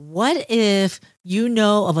What if you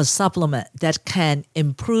know of a supplement that can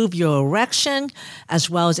improve your erection as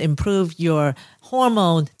well as improve your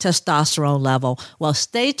hormone testosterone level? Well,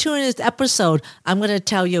 stay tuned in this episode. I'm going to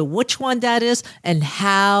tell you which one that is and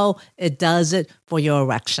how it does it for your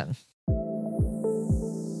erection.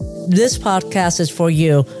 This podcast is for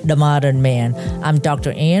you, the modern man. I'm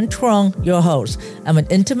Dr. Ann Trung, your host. I'm an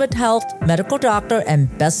intimate health medical doctor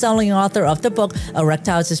and best-selling author of the book,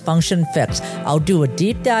 Erectile Dysfunction Fixed. I'll do a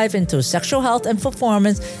deep dive into sexual health and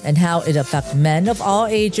performance and how it affects men of all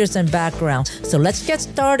ages and backgrounds. So let's get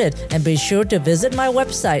started, and be sure to visit my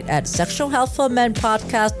website at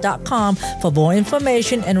sexualhealthformenpodcast.com for more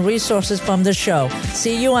information and resources from the show.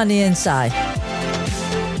 See you on the inside.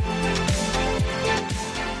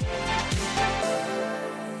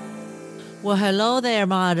 Well, hello there,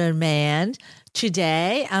 modern man.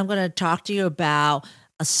 Today, I'm going to talk to you about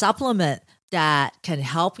a supplement that can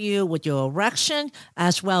help you with your erection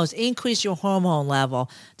as well as increase your hormone level.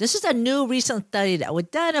 This is a new recent study that was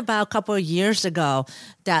done about a couple of years ago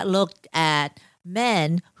that looked at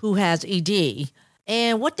men who has ED.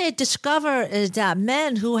 And what they discovered is that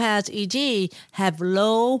men who has ED have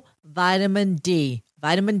low vitamin D.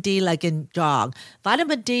 Vitamin D like in dog.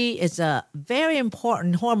 Vitamin D is a very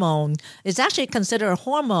important hormone. It's actually considered a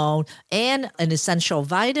hormone and an essential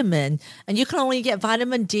vitamin. And you can only get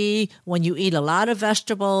vitamin D when you eat a lot of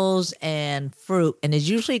vegetables and fruit. And it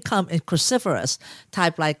usually comes in cruciferous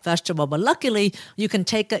type like vegetable. But luckily, you can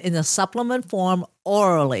take it in a supplement form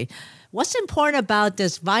orally. What's important about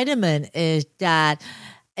this vitamin is that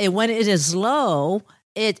when it is low,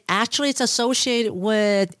 it actually is associated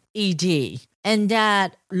with ED. And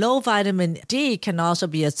that low vitamin D can also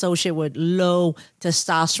be associated with low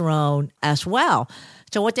testosterone as well.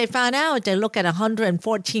 So what they found out, they look at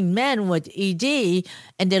 114 men with ED,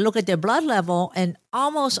 and they look at their blood level, and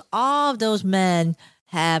almost all of those men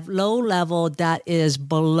have low level that is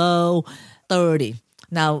below 30.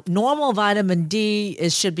 Now, normal vitamin D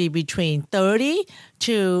should be between 30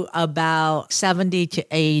 to about 70 to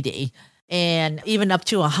 80. And even up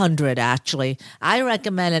to 100, actually. I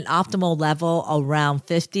recommend an optimal level around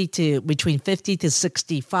between 50 to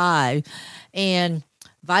 65. And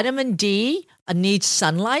vitamin D needs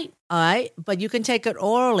sunlight, all right? But you can take it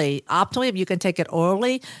orally. Optimally, you can take it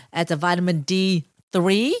orally as a vitamin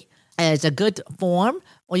D3 as a good form,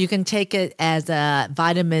 or you can take it as a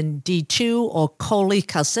vitamin D2 or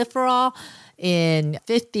cholecalciferol in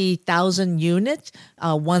 50,000 units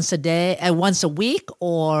once a week,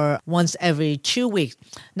 or once every 2 weeks.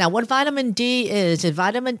 Now, what vitamin D is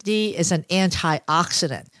vitamin D is an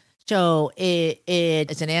antioxidant. So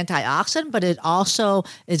it's an antioxidant, but it also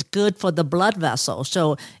is good for the blood vessel.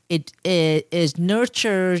 So it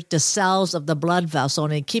nurtures the cells of the blood vessel,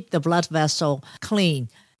 and it keeps the blood vessel clean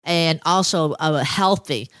and also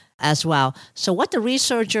healthy as well. So what the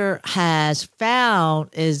researcher has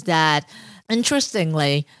found is that,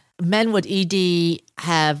 interestingly, men with ED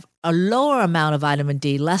have a lower amount of vitamin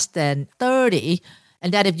D, less than 30,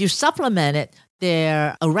 and that if you supplement it,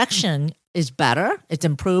 their erection is better. It's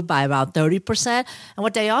improved by about 30%. And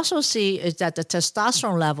what they also see is that the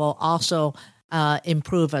testosterone level also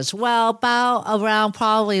improve as well, about around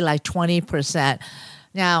probably like 20%.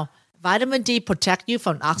 Now, vitamin D protect you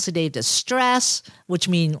from oxidative stress, which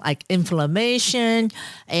means like inflammation,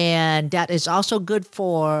 and that is also good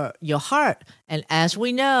for your heart. And as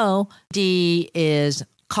we know, D is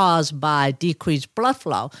caused by decreased blood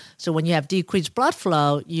flow. So when you have decreased blood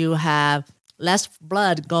flow, you have less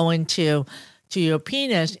blood going to your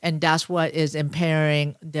penis, and that's what is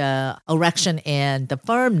impairing the erection and the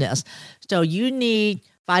firmness. So you need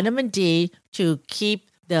vitamin D to keep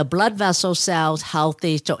the blood vessel cells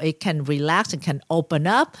healthy so it can relax and can open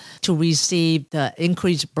up to receive the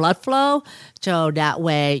increased blood flow. So that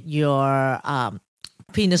way your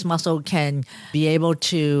penis muscle can be able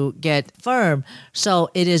to get firm. So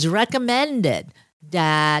it is recommended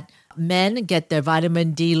that men get their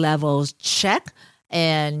vitamin D levels checked,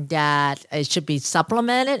 and that it should be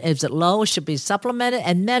supplemented. If it's low, it should be supplemented.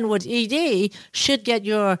 And men with ED should get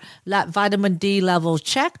your vitamin D levels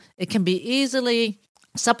checked. It can be easily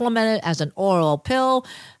supplemented as an oral pill.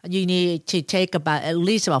 You need to take at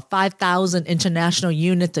least 5,000 international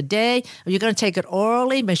units a day. If you're going to take it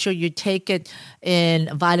orally, make sure you take it in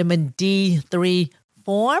vitamin D3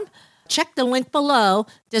 form. Check the link below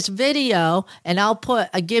this video, and I'll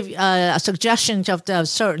give suggestions of the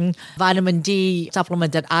certain vitamin D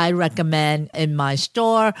supplement that I recommend in my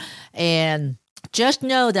store. And just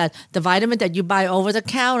know that the vitamin that you buy over the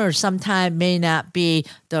counter sometimes may not be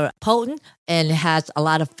the potent and it has a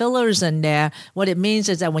lot of fillers in there. What it means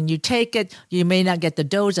is that when you take it, you may not get the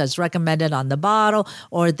dose that's recommended on the bottle,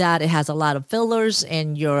 or that it has a lot of fillers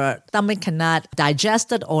and your stomach cannot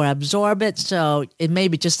digest it or absorb it. So it may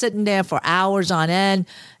be just sitting there for hours on end,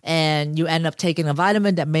 and you end up taking a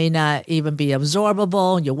vitamin that may not even be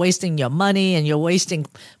absorbable. You're wasting your money and you're wasting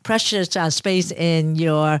precious space in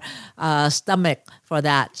your stomach for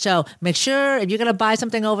that. So make sure if you're going to buy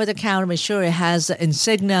something over the counter, make sure it has the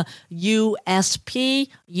insignia USP,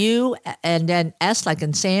 U and then S like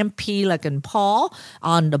in Sam, P like in Paul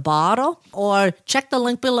on the bottle, or check the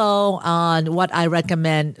link below on what I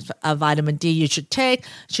recommend vitamin D you should take.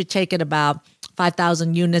 You should take it about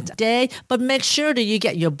 5,000 units a day, but make sure that you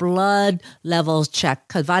get your blood levels checked,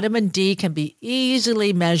 because vitamin D can be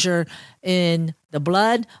easily measured in the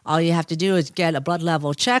blood. All you have to do is get a blood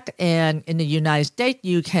level check, and in the United States,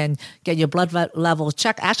 you can get your blood level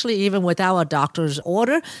checked, actually even without a doctor's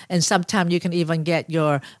order, and sometimes you can even get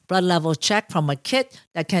your blood level checked from a kit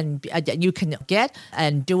that you can get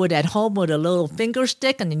and do it at home with a little finger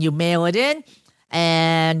stick, and then you mail it in,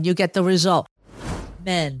 and you get the result.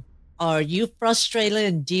 Men, are you frustrated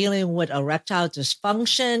in dealing with erectile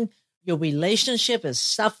dysfunction? Your relationship is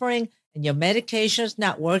suffering and your medication is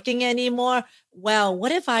not working anymore? Well,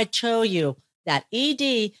 what if I told you that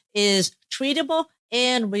ED is treatable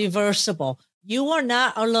and reversible? You are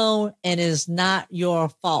not alone and it is not your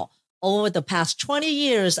fault. Over the past 20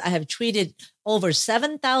 years, I have treated over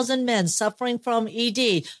 7,000 men suffering from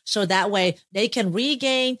ED, so that way they can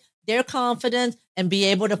regain their confidence and be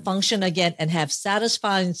able to function again and have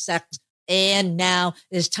satisfying sex. And now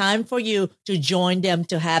it's time for you to join them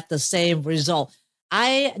to have the same result.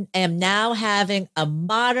 I am now having a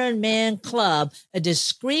Modern Man Club, a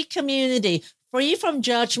discreet community free from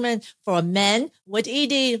judgment for men with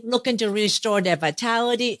ED looking to restore their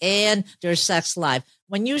vitality and their sex life.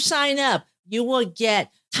 When you sign up, you will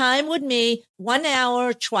get time with me, 1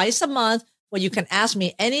 hour, twice a month, where you can ask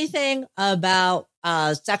me anything about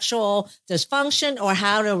sexual dysfunction or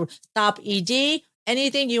how to stop ED,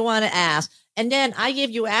 anything you want to ask. And then I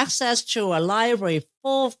give you access to a library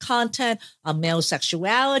full of content on male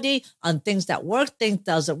sexuality, on things that work, things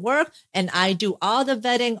doesn't work. And I do all the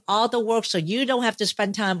vetting, all the work, so you don't have to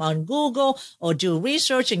spend time on Google or do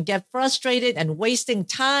research and get frustrated and wasting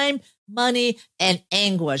time, money, and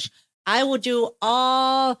anguish. I will do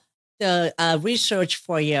all the research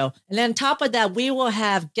for you. And then on top of that, we will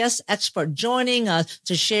have guest experts joining us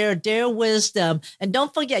to share their wisdom. And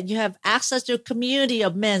don't forget, you have access to a community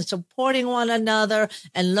of men supporting one another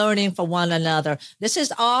and learning from one another. This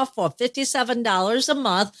is all for $57 a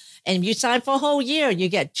month. And if you sign for a whole year, you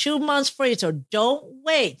get 2 months free. So don't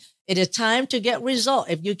wait. It is time to get results.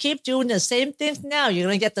 If you keep doing the same things now, you're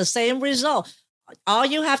going to get the same result. All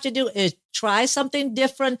you have to do is try something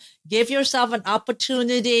different, give yourself an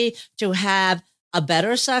opportunity to have a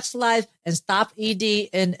better sex life and stop ED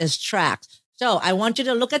in its tracks. So I want you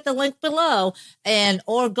to look at the link below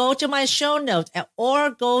or go to my show notes or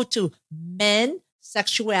go to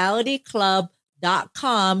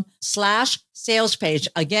mensexualityclub.com/sales page.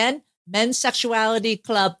 Again,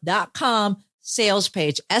 mensexualityclub.com sales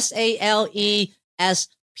page, SALESPAGE.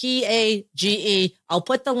 I'll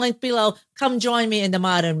put the link below. Come join me in the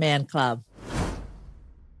Modern Man Club.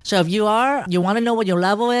 So if you want to know what your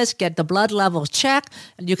level is, get the blood level checked.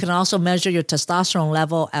 And you can also measure your testosterone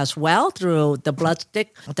level as well through the blood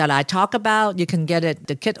stick that I talk about. You can get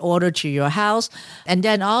the kit ordered to your house. And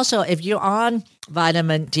then also, if you're on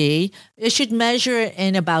vitamin D, it should measure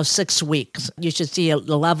in about 6 weeks. You should see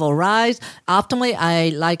the level rise. Optimally, I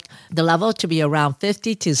like the level to be around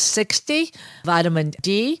 50 to 60 vitamin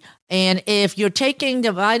D. And if you're taking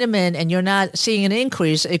the vitamin and you're not seeing an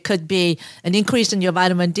increase, it could be an increase in your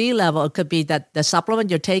vitamin D level. It could be that the supplement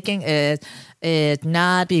you're taking is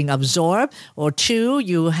not being absorbed, or 2,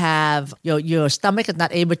 you have your stomach is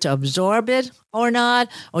not able to absorb it or not,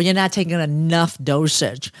 or you're not taking enough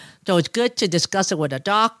dosage. So it's good to discuss it with a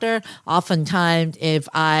doctor. Oftentimes, if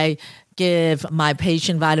I give my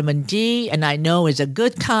patient vitamin D and I know it's a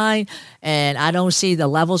good kind and I don't see the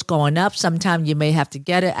levels going up, sometimes you may have to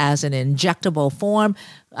get it as an injectable form.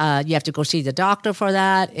 You have to go see the doctor for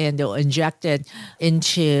that, and they'll inject it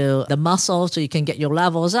into the muscle so you can get your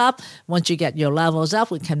levels up. Once you get your levels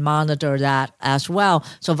up, we can monitor that as well.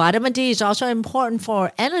 So vitamin D is also important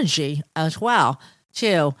for energy as well,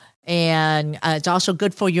 too. And it's also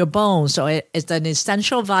good for your bones. So it's an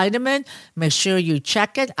essential vitamin. Make sure you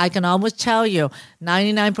check it. I can always tell you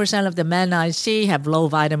 99% of the men I see have low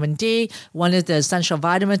vitamin D. One of the essential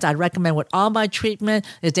vitamins I recommend with all my treatment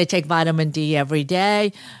is they take vitamin D every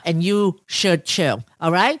day, and you should too.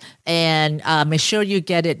 All right? And make sure you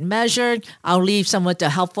get it measured. I'll leave some of the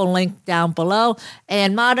helpful link down below.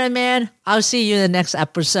 And Modern Man, I'll see you in the next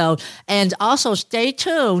episode. And also stay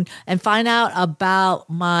tuned and find out about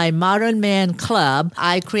my Modern Man Club.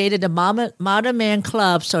 I created a Modern Man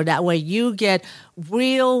Club so that way you get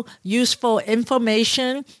real useful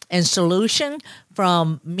information and solution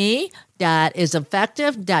from me that is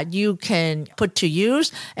effective, that you can put to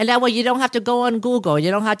use. And that way you don't have to go on Google.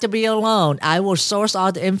 You don't have to be alone. I will source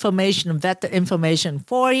all the information and vet the information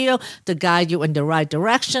for you to guide you in the right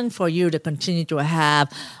direction for you to continue to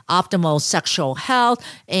have optimal sexual health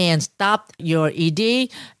and stop your ED.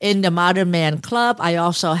 In the Modern Man Club, I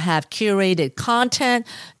also have curated content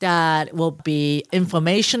that will be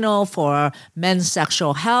informational for men's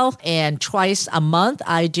sexual health. And twice a month,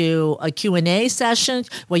 I do a Q&A session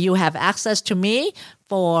where you have access to me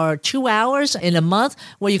for 2 hours in a month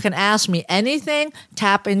where you can ask me anything,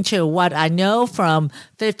 tap into what I know from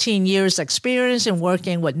 15 years experience in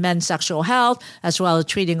working with men's sexual health, as well as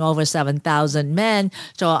treating over 7,000 men.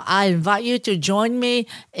 So I invite you to join me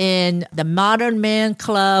in the Modern Man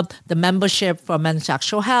Club, the membership for men's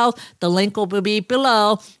sexual health. The link will be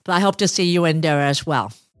below, but I hope to see you in there as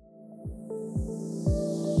well.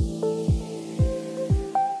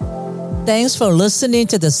 Thanks for listening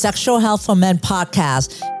to the Sexual Health for Men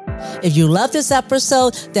podcast. If you love this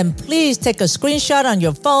episode, then please take a screenshot on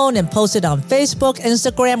your phone and post it on Facebook,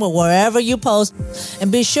 Instagram, or wherever you post.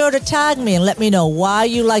 And be sure to tag me and let me know why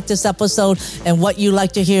you like this episode and what you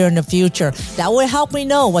like to hear in the future. That will help me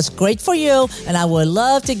know what's great for you, and I would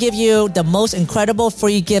love to give you the most incredible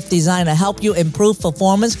free gift designed to help you improve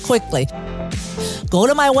performance quickly. Go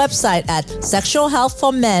to my website at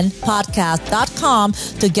sexualhealthformenpodcast.com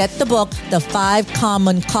to get the book, The 5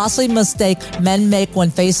 Common Costly Mistakes Men Make When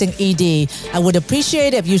Facing ED. I would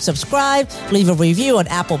appreciate it if you subscribe, leave a review on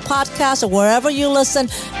Apple Podcasts or wherever you listen,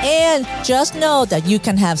 and just know that you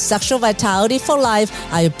can have sexual vitality for life.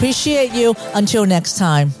 I appreciate you. Until next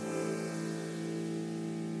time.